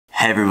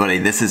Hey everybody,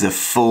 this is a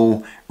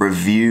full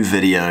review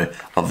video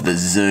of the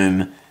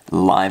Zoom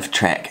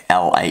LiveTrak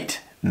L-8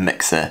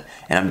 mixer,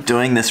 and I'm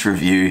doing this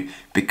review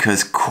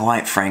because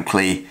quite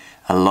frankly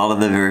a lot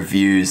of the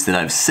reviews that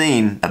I've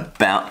seen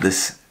about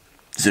this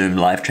Zoom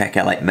LiveTrak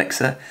L-8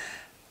 mixer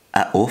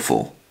are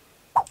awful.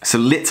 So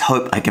let's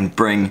hope I can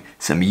bring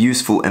some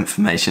useful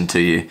information to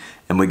you,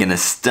 and we're going to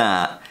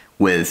start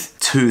with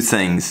two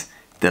things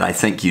that I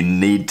think you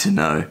need to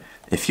know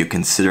if you're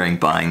considering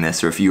buying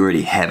this or if you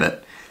already have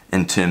it,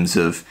 in terms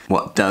of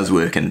what does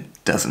work and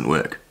doesn't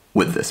work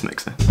with this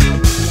mixer.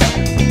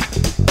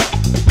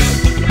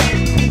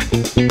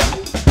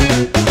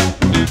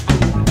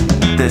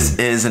 This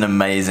is an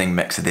amazing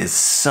mixer. There's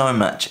so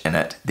much in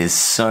it. There's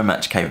so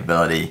much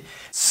capability,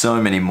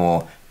 so many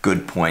more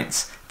good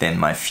points than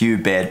my few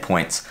bad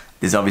points.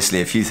 There's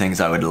obviously a few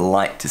things I would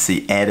like to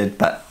see added,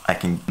 but I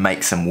can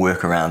make some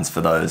workarounds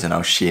for those and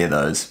I'll share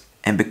those.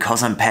 And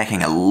because I'm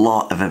packing a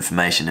lot of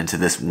information into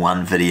this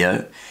one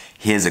video,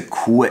 here's a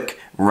quick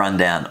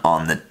rundown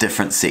on the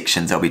different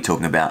sections I'll be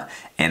talking about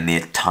and their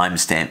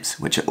timestamps,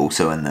 which are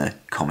also in the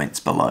comments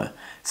below,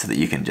 so that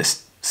you can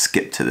just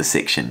skip to the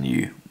section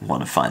you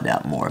want to find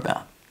out more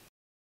about.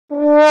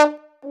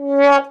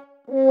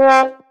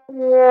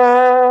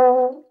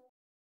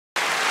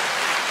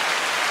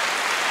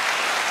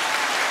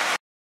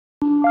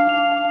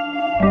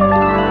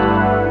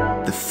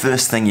 The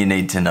first thing you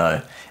need to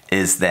know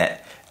is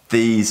that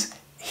these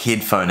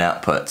headphone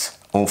outputs,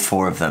 all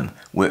four of them,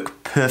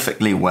 work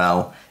perfectly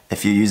well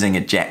if you're using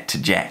a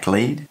jack-to-jack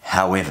lead.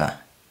 However,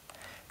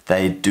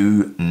 they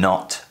do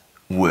not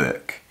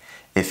work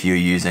if you're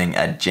using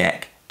a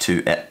jack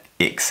to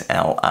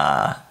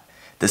XLR.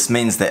 This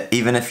means that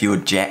even if your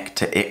jack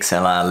to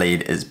XLR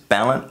lead is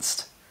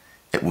balanced,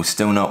 it will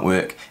still not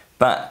work,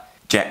 but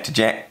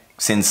jack-to-jack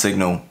sends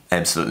signal,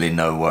 absolutely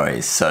no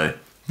worries. So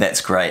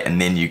that's great,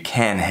 and then you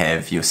can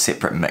have your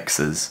separate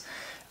mixes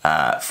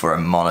for a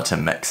monitor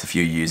mix if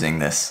you're using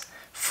this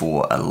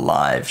for a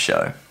live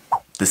show.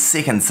 The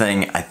second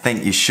thing I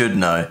think you should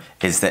know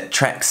is that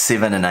tracks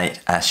 7 and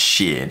 8 are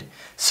shared.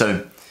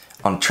 So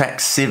on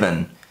track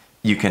 7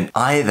 you can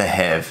either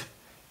have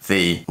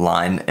the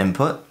line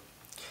input,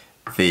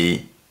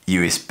 the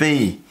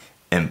USB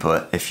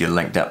input if you're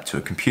linked up to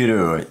a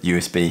computer or a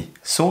USB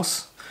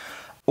source,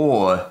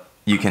 or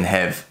you can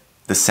have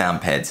the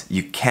sound pads.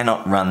 You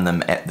cannot run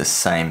them at the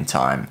same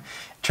time.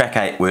 Track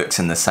 8 works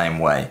in the same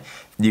way.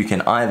 You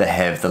can either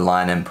have the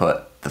line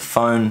input, the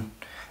phone,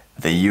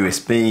 the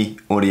USB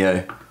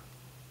audio,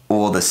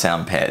 or the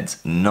sound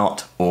pads,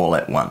 not all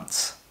at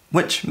once,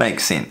 which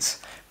makes sense,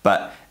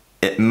 but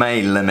it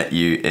may limit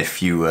you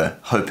if you were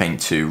hoping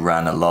to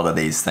run a lot of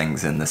these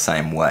things in the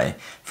same way.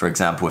 For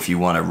example, if you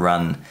want to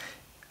run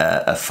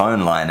a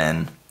phone line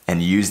in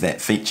and use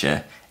that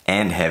feature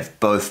and have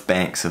both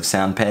banks of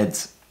sound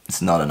pads,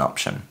 it's not an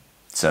option.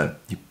 So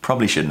you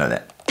probably should know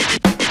that.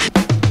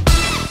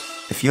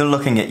 If you're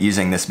looking at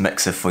using this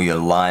mixer for your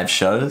live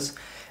shows,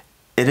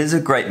 it is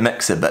a great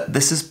mixer, but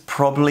this is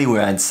probably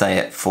where I'd say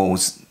it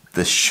falls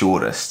the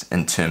shortest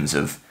in terms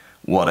of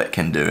what it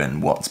can do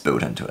and what's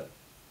built into it.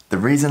 The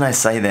reason I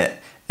say that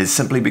is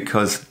simply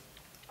because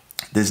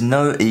there's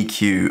no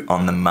EQ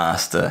on the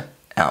master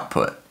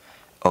output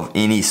of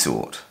any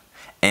sort.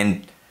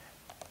 And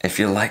if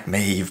you're like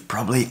me, you've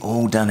probably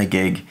all done a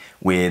gig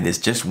where there's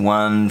just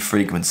one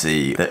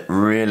frequency that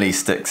really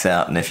sticks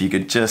out, and if you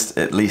could just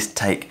at least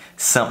take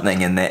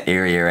something in that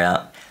area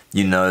out,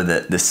 you know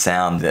that the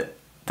sound that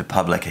the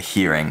public are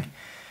hearing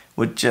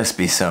would just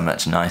be so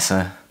much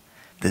nicer.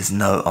 There's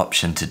no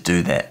option to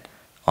do that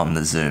on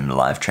the Zoom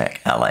LiveTrak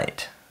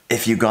L-8.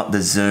 If you got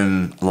the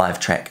Zoom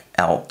LiveTrak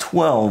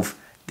L-12,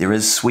 there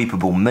is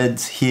sweepable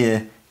mids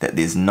here that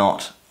there's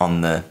not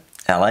on the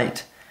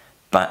L-8,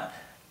 but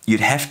you'd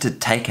have to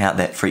take out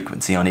that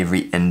frequency on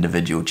every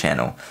individual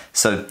channel.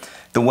 So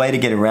the way to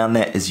get around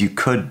that is you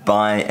could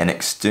buy an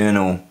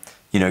external,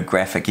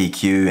 graphic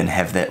EQ and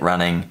have that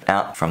running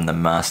out from the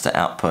master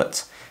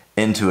outputs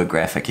into a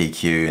graphic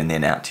EQ and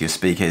then out to your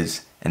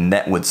speakers, and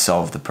that would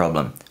solve the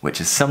problem, which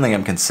is something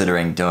I'm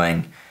considering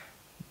doing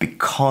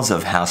because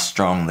of how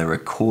strong the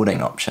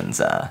recording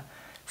options are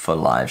for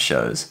live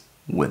shows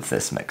with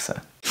this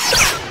mixer.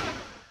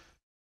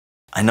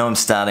 I know I'm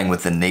starting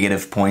with the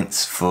negative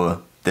points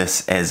for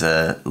this as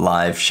a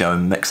live show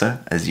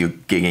mixer, as your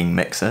gigging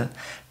mixer,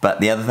 but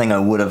the other thing I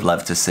would have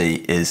loved to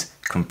see is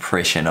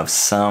compression of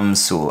some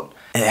sort.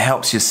 It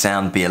helps your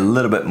sound be a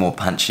little bit more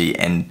punchy,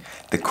 and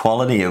the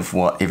quality of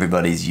what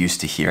everybody's used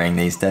to hearing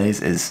these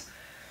days is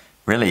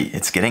really,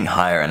 it's getting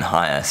higher and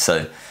higher.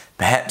 So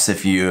perhaps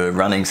if you're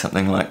running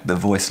something like the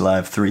Voice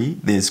Live 3,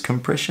 there's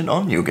compression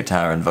on your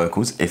guitar and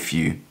vocals if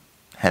you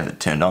have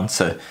it turned on.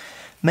 So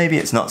maybe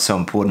it's not so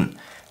important,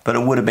 but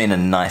it would have been a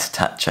nice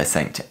touch, I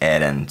think, to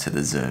add into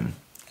the Zoom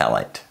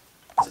L-8.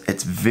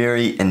 It's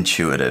very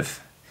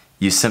intuitive.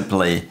 You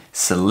simply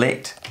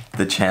select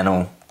the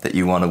channel that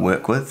you want to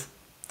work with.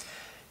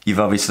 You've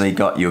obviously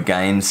got your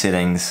gain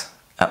settings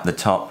up the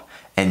top,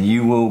 and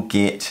you will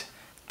get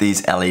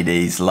these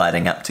LEDs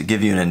lighting up to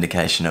give you an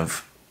indication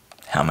of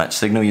how much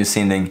signal you're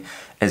sending,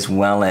 as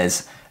well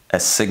as a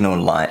signal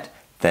light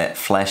that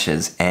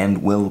flashes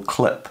and will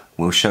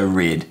show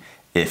red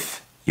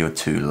if you're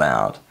too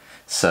loud.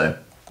 So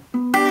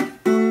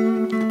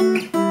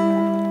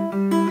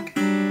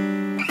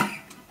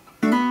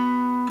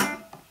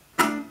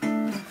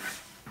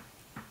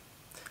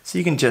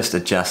you can just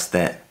adjust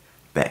that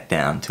back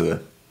down to a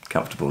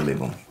comfortable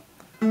level.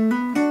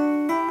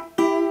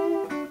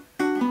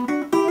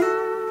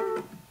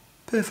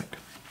 Perfect.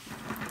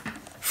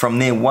 From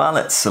there, while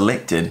it's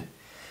selected,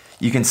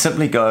 you can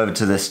simply go over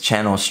to this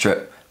channel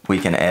strip. We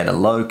can add a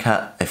low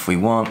cut if we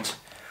want.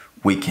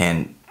 We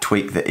can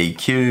tweak the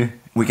EQ.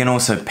 We can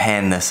also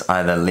pan this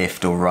either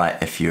left or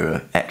right if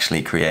you're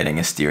actually creating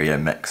a stereo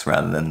mix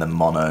rather than the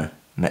mono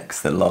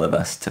mix that a lot of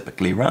us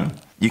typically run.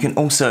 You can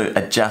also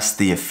adjust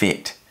the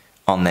effect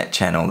on that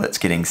channel that's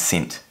getting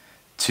sent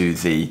to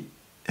the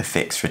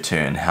effects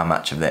return, how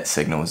much of that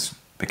signal is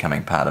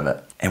becoming part of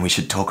it. And we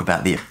should talk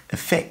about the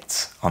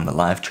effects on the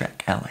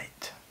LiveTrak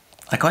L-8.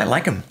 I quite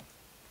like them.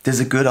 There's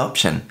a good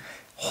option.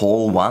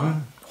 Hall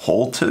 1,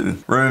 Hall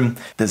 2. Room,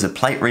 there's a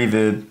plate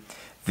reverb,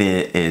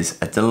 there is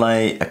a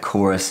delay, a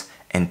chorus,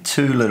 and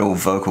 2 little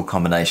vocal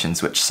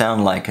combinations which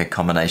sound like a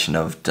combination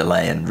of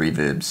delay and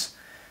reverbs,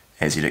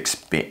 as you'd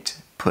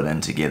expect, put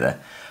in together.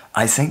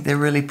 I think they're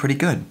really pretty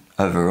good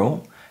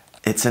overall.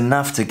 It's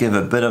enough to give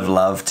a bit of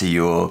love to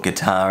your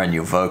guitar and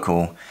your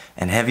vocal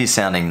and have you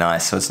sounding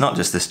nice, so it's not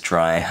just this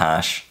dry,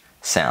 harsh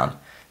sound.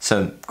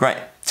 So great,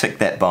 tick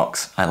that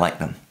box, I like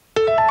them.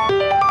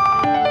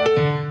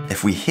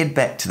 If we head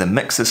back to the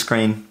mixer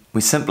screen, we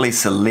simply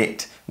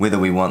select whether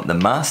we want the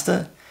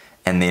master,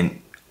 and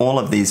then all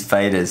of these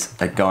faders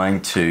are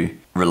going to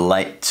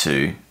relate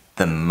to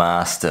the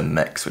master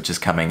mix, which is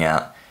coming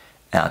out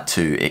our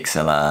 2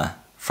 XLR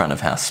front of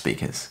house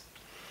speakers.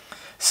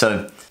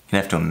 So you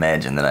have to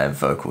imagine that I have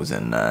vocals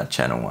in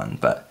channel 1,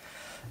 but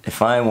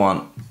if I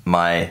want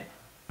my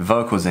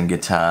vocals and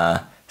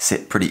guitar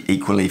set pretty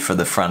equally for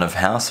the front of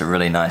house, a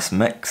really nice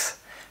mix,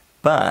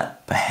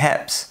 but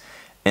perhaps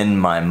in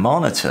my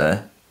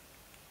monitor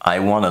I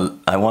want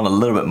a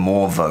little bit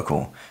more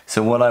vocal.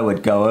 So what I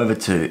would go over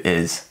to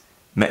is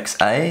mix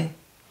A.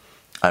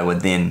 I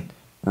would then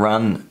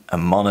run a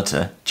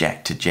monitor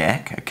jack to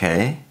jack,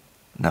 okay,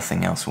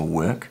 nothing else will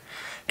work,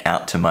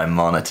 out to my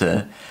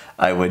monitor.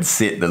 I would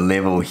set the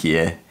level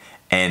here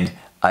and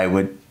I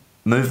would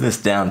move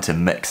this down to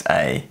mix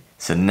A.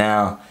 So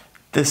now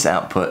this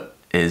output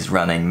is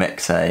running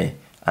mix A.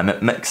 I'm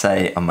at mix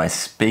A on my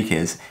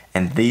speakers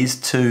and these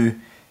 2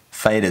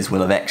 faders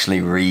will have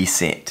actually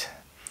reset.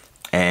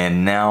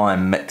 And now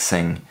I'm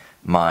mixing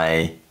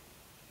my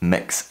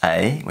mix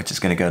A, which is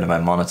going to go to my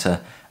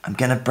monitor. I'm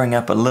going to bring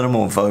up a little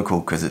more vocal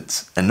because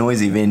it's a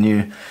noisy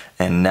venue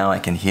and now I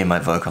can hear my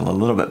vocal a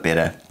little bit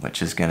better,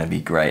 which is going to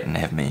be great and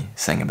have me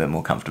sing a bit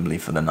more comfortably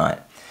for the night.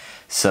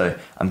 So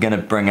I'm going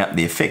to bring up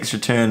the effects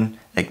return,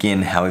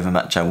 again however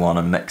much I want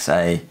on mix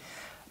A.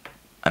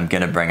 I'm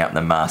going to bring up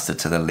the master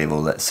to the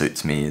level that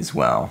suits me as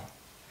well.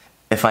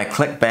 If I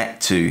click back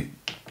to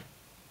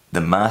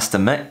the master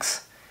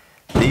mix,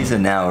 these are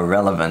now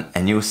irrelevant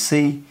and you'll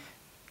see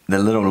the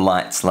little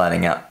lights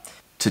lighting up.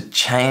 To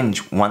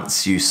change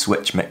once you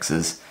switch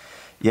mixes,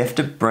 you have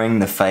to bring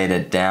the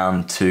fader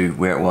down to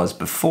where it was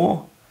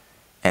before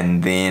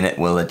and then it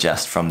will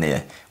adjust from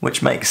there,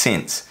 which makes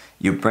sense.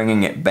 You're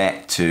bringing it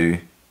back to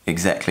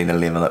exactly the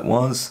level it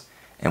was,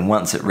 and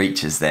once it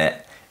reaches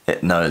that,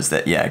 it knows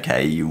that, yeah,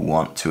 okay, you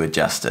want to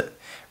adjust it.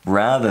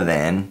 Rather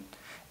than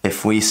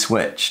if we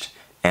switched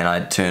and I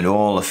turned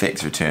all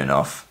effects return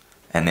off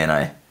and then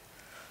I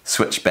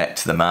switched back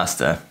to the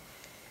master,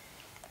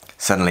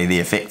 suddenly the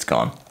effect's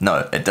gone.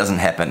 No, it doesn't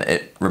happen.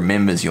 It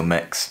remembers your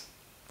mix.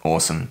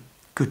 Awesome.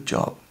 Good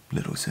job,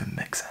 little Zoom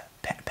mixer.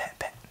 Pat, pat,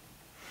 pat.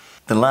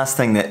 The last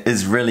thing that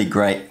is really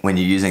great when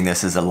you're using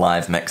this as a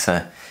live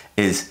mixer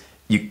is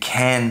you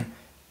can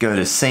go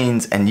to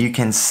scenes and you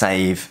can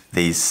save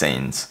these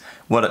scenes.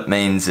 What it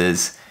means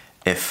is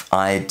if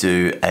I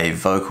do a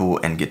vocal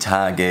and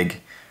guitar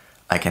gig,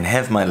 I can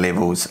have my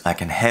levels, I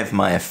can have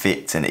my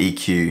effects and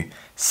EQ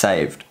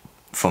saved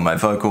for my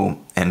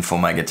vocal and for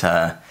my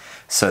guitar,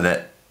 so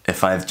that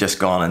if I've just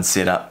gone and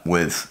set up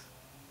with,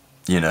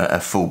 you know,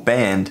 a full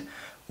band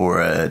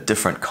or a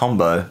different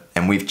combo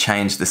and we've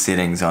changed the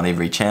settings on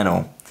every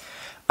channel,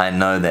 I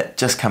know that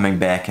just coming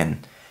back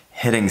and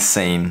hitting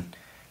scene,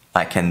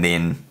 I can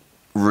then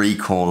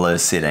recall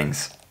those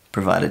settings,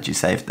 provided you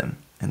saved them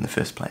in the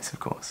first place, of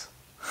course.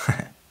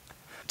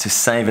 To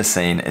save a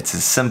scene, it's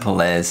as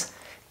simple as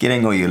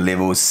getting all your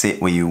levels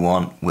set where you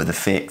want with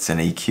effects and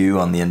EQ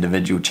on the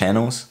individual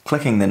channels,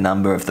 clicking the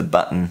number of the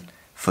button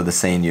for the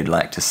scene you'd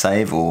like to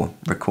save or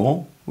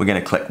recall. We're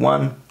going to click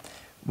 1,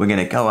 we're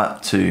going to go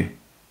up to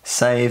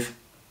save,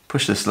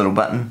 push this little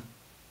button,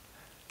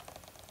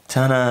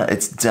 ta-da,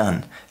 it's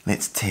done.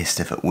 Let's test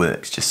if it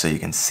works just so you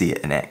can see it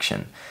in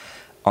action.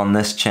 On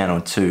this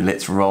channel too,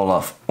 let's roll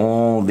off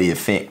all the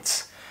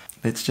effects.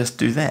 Let's just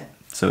do that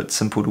so it's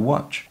simple to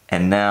watch.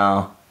 And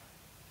now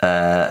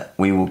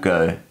we will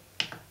go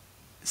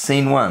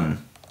scene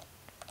 1,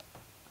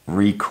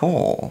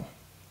 recall.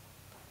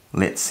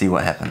 Let's see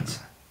what happens.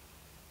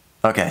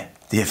 Okay,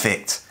 the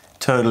effects,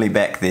 totally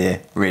back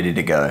there, ready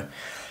to go,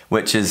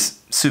 which is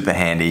super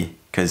handy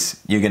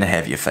because you're gonna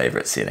have your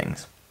favorite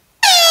settings.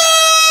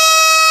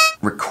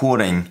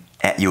 Recording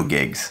at your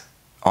gigs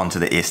onto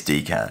the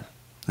SD card.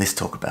 Let's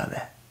talk about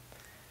that.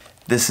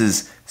 This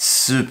is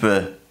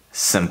super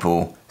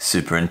simple,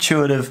 super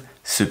intuitive,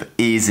 super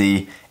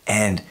easy,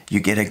 and you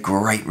get a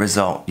great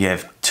result. You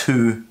have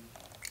two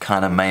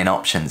kind of main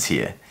options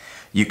here.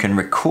 You can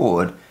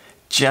record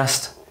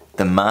just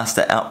the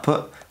master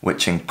output,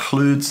 which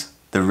includes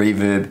the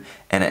reverb,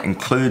 and it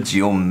includes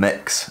your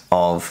mix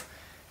of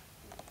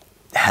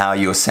how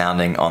you're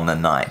sounding on the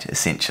night,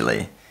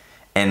 essentially.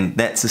 And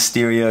that's a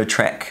stereo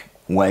track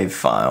wave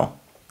file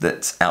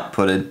that's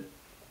outputted,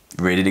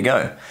 ready to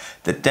go.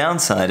 The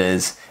downside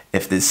is,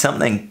 if there's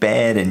something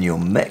bad in your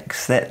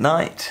mix that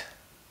night,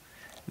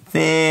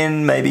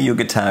 then maybe your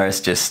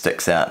guitarist just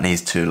sticks out and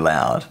he's too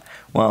loud.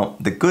 Well,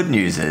 the good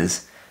news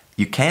is,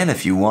 you can,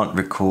 if you want,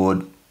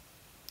 record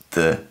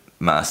the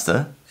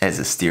master as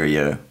a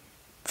stereo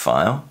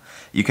file.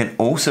 You can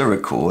also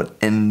record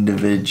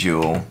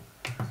individual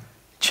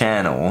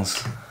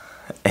channels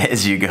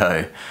as you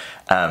go.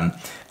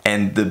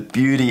 And the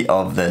beauty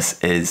of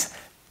this is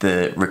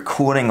the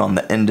recording on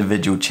the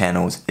individual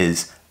channels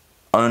is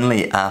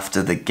only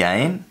after the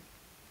gain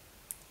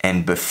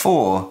and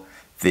before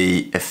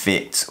the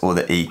effects or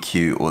the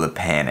EQ or the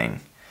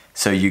panning.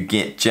 So you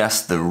get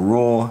just the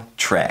raw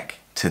track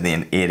to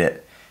then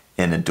edit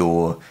in a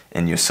DAW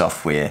in your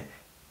software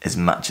as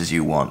much as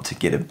you want to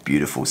get a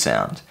beautiful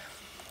sound.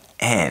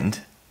 And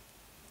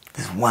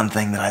there's one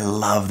thing that I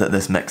love that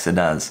this mixer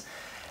does.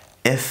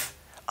 If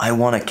I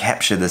want to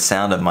capture the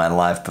sound of my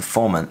live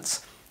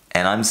performance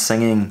and I'm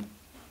singing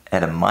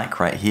at a mic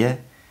right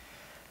here,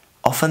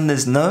 often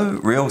there's no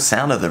real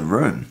sound of the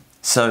room.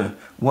 So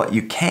what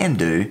you can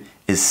do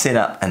is set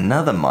up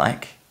another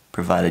mic,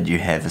 provided you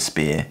have a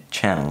spare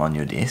channel on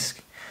your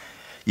desk.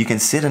 You can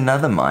set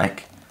another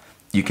mic,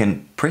 you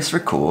can press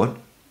record,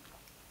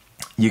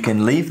 you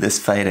can leave this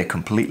fader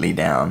completely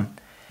down,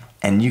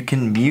 and you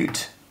can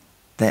mute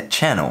that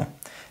channel.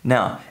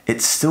 Now,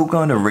 it's still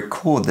going to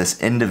record this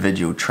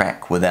individual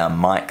track with our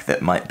mic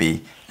that might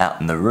be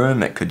out in the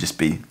room. It could just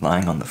be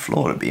lying on the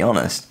floor, to be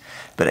honest.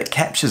 But it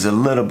captures a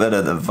little bit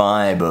of the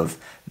vibe of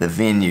the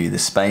venue, the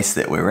space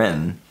that we're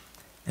in.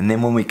 And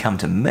then when we come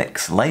to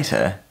mix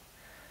later,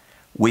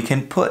 we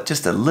can put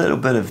just a little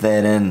bit of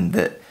that in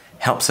that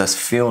helps us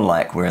feel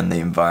like we're in the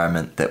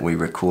environment that we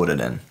recorded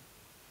in.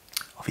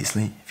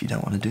 Obviously, if you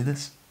don't want to do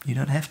this, you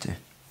don't have to.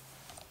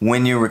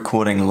 When you're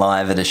recording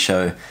live at a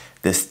show,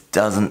 this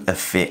doesn't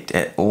affect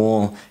at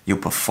all your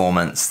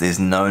performance. There's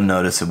no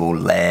noticeable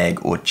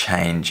lag or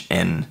change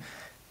in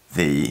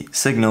the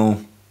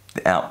signal,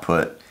 the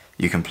output.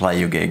 You can play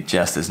your gig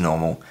just as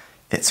normal.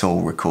 It's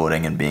all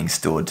recording and being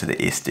stored to the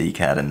SD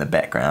card in the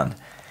background.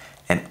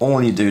 And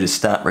all you do to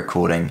start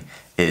recording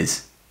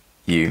is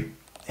you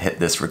hit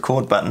this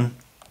record button,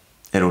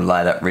 it'll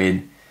light up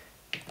red,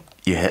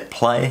 you hit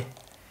play,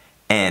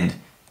 and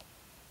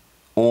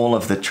all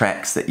of the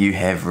tracks that you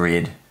have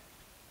read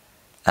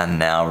are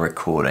now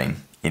recording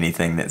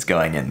anything that's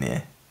going in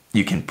there.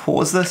 You can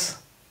pause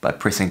this by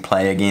pressing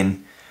play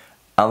again.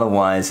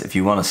 Otherwise, if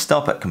you want to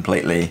stop it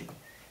completely,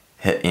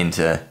 hit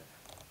enter,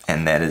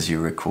 and that is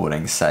your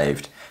recording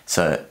saved.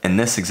 So in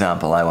this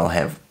example, I will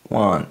have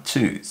 1,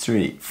 2,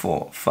 3,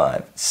 4,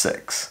 5,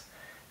 6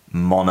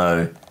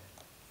 mono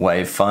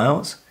wave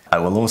files. I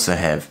will also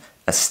have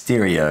a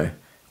stereo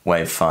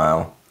wave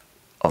file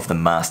of the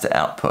master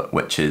output,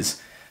 which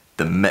is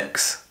the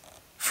mix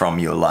from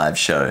your live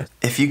show.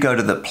 If you go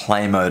to the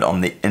play mode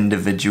on the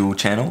individual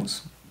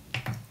channels,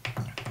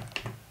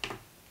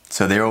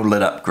 so they're all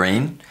lit up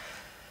green,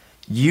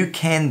 you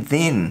can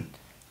then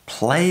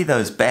play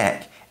those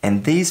back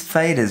and these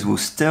faders will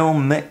still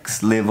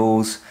mix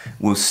levels,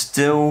 will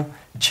still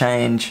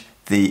change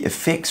the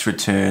effects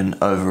return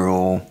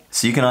overall.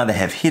 So you can either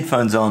have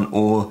headphones on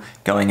or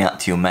going out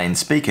to your main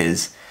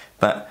speakers,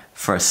 but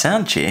for a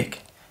sound check,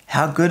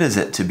 how good is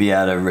it to be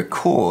able to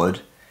record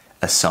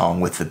a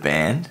song with the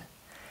band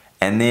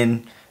and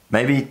then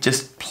maybe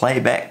just play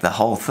back the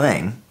whole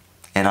thing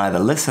and either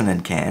listen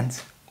in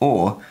cans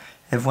or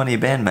have one of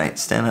your bandmates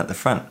stand at the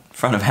front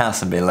of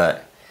house and be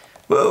like,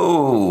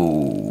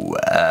 whoa,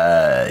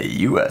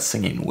 you are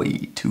singing way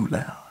too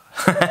loud.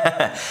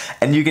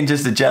 And you can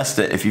just adjust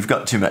it. If you've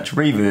got too much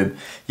reverb,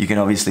 you can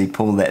obviously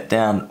pull that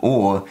down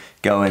or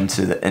go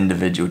into the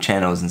individual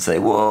channels and say,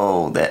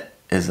 whoa, that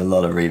is a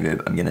lot of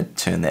reverb. I'm gonna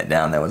turn that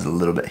down. That was a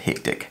little bit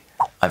hectic.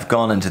 I've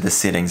gone into the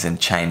settings and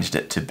changed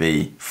it to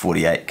be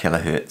 48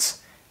 kilohertz.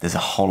 There's a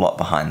whole lot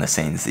behind the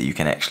scenes that you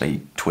can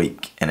actually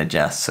tweak and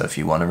adjust. So if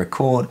you want to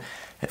record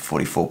at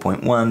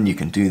 44.1, you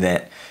can do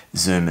that.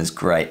 Zoom is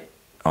great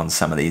on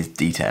some of these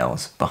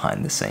details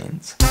behind the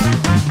scenes.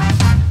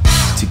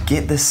 To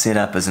get this set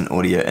up as an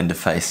audio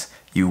interface,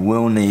 you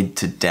will need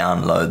to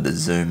download the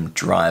Zoom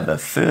driver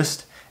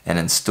first and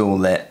install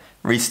that,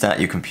 restart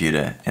your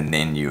computer, and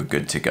then you're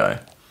good to go.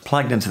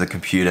 Plugged into the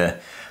computer,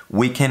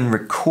 we can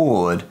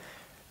record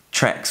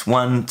tracks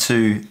 1,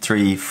 2,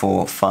 3,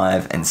 4,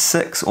 5, and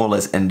 6 all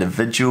as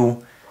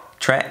individual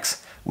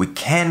tracks. We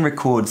can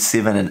record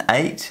 7 and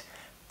 8,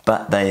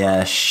 but they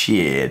are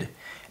shared.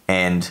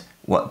 And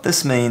what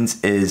this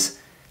means is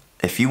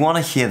if you want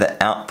to hear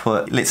the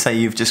output, let's say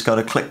you've just got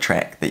a click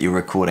track that you're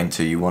recording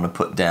to, you want to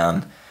put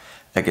down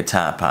a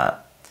guitar part,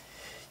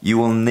 you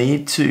will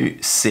need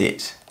to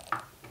set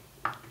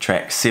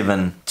track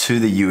 7 to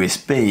the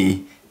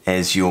USB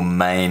as your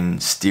main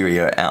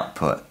stereo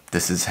output.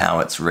 This is how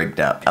it's rigged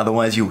up.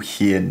 Otherwise you'll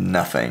hear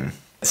nothing.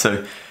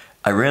 So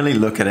I really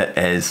look at it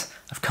as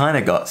I've kind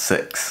of got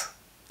 6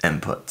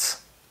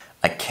 inputs.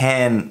 I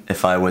can,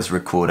 if I was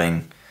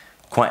recording,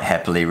 quite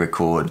happily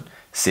record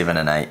 7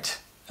 and 8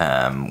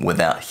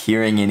 without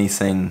hearing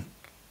anything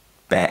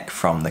back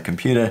from the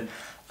computer.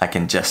 I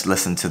can just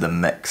listen to the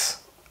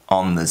mix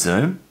on the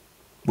Zoom,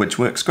 which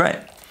works great.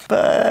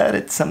 But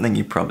it's something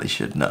you probably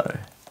should know.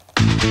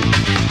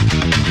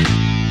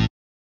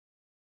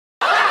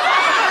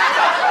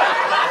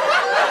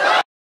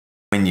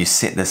 When you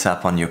set this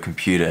up on your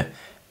computer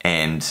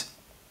and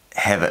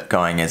have it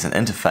going as an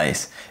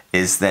interface,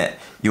 is that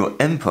your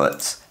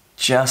inputs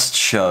just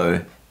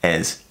show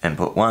as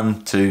input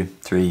 1, 2,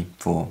 3,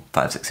 4,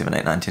 5, 6, 7,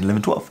 8, 9, 10,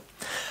 11, 12.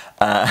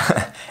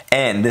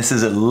 And this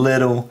is a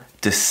little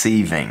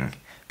deceiving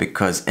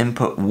because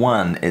input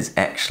 1 is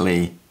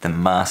actually the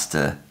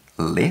master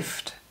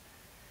left,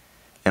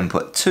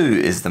 input 2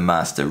 is the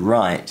master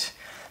right,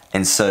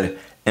 and so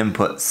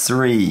input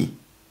 3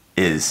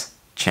 is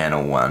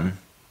channel 1,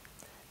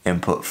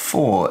 input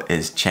 4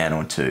 is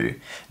channel 2.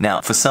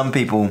 Now for some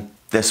people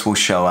this will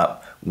show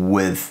up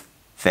with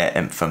that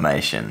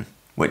information,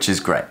 which is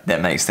great.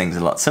 That makes things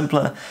a lot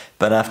simpler,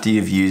 but after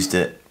you've used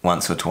it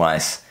once or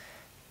twice,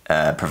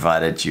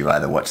 provided you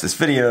either watch this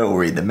video or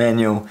read the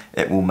manual,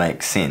 it will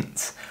make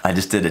sense. I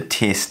just did a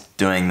test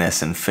doing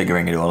this and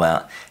figuring it all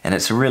out, and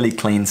it's a really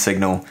clean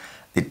signal.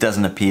 There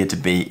doesn't appear to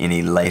be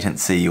any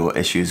latency or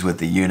issues with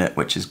the unit,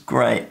 which is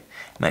great.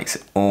 Makes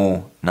it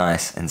all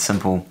nice and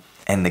simple.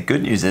 And the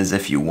good news is,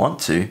 if you want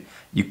to,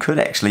 you could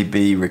actually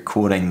be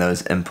recording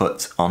those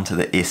inputs onto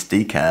the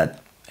SD card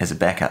as a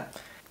backup.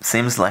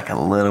 Seems like a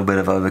little bit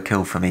of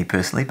overkill for me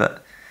personally,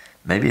 but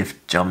maybe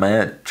if John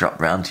Mayer dropped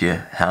round to your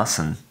house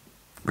and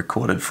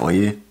recorded for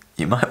you,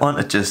 you might want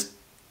to just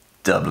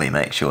doubly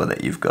make sure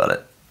that you've got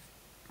it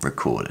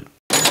recorded.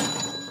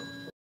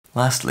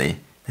 Lastly,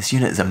 this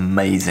unit is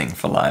amazing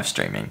for live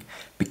streaming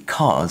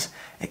because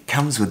it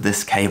comes with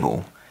this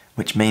cable,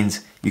 which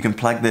means you can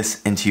plug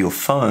this into your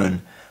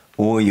phone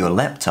or your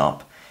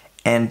laptop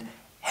and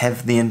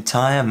have the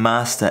entire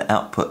master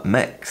output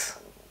mix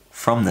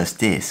from this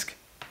desk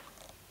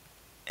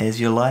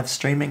as your live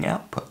streaming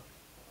output.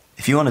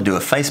 If you want to do a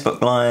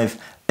Facebook Live,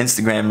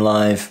 Instagram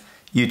Live,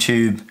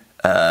 YouTube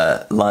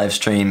live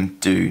stream,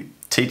 do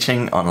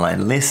teaching,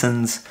 online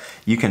lessons,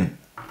 you can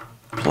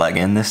plug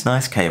in this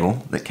nice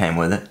cable that came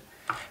with it.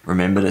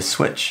 Remember to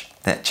switch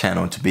that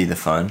channel to be the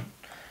phone.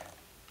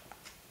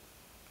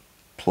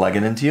 Plug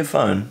it into your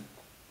phone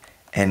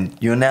and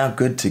you're now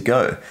good to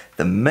go.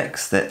 The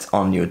mix that's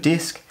on your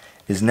desk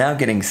is now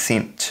getting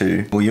sent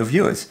to all your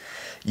viewers.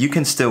 You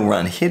can still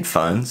run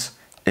headphones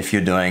if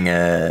you're doing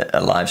a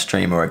live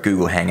stream or a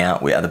Google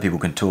Hangout where other people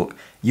can talk.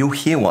 You'll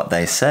hear what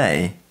they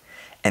say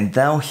and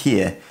they'll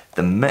hear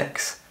the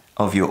mix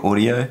of your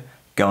audio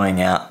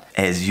going out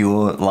as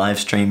your live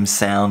stream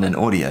sound and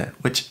audio,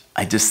 which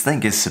I just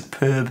think is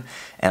superb.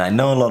 And I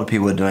know a lot of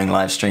people are doing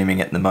live streaming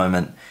at the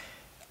moment.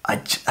 I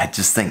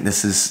just think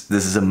this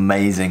is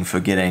amazing for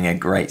getting a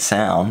great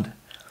sound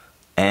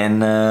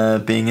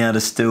and being able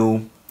to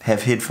still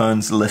have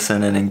headphones,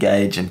 listen and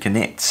engage and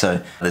connect.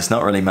 So there's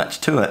not really much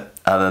to it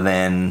other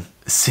than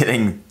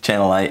setting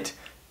channel 8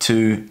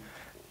 to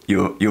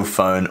your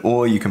phone,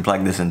 or you can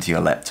plug this into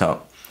your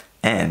laptop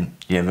and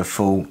you have a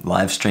full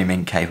live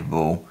streaming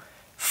capable,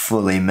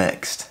 fully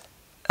mixed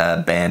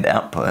band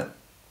output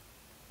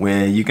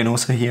where you can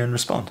also hear and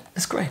respond.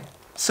 It's great,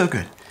 so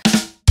good.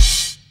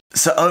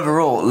 So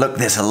overall, look,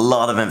 there's a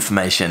lot of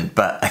information,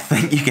 but I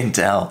think you can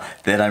tell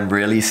that I'm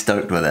really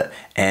stoked with it.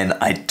 And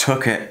I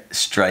took it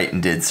straight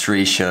and did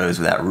 3 shows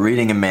without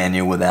reading a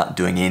manual, without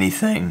doing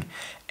anything.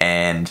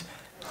 And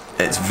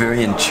it's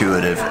very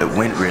intuitive, it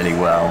went really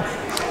well.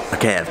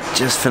 Okay, I've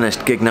just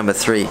finished gig number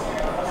 3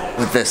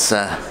 with this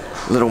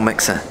little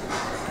mixer.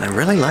 And I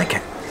really like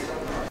it.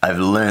 I've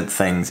learnt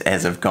things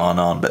as I've gone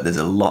on, but there's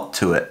a lot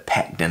to it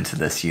packed into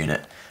this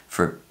unit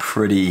for a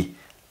pretty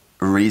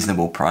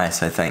reasonable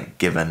price, I think,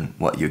 given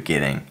what you're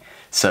getting.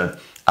 So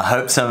I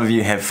hope some of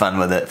you have fun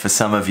with it. For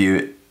some of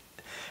you,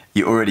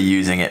 you're already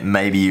using it.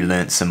 Maybe you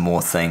learnt some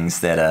more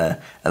things that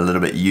are a little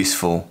bit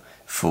useful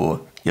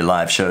for your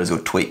live shows, or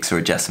tweaks or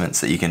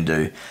adjustments that you can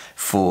do.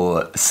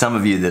 For some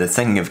of you that are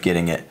thinking of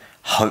getting it,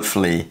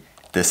 hopefully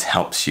this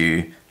helps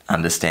you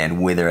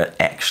understand whether it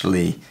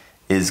actually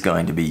is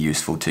going to be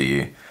useful to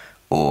you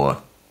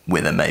or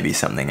whether maybe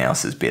something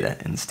else is better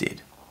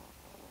instead.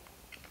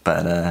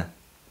 But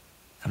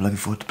I'm looking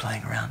forward to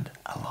playing around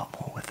a lot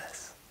more with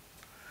this.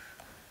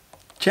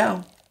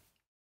 Ciao!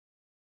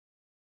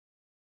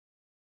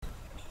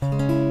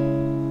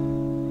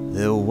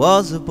 There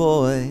was a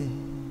boy,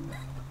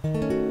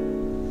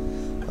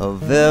 a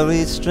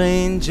very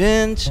strange,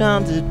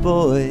 enchanted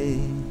boy.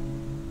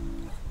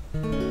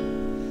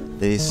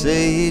 They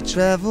say he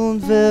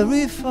traveled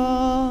very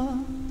far,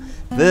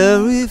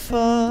 very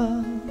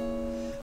far.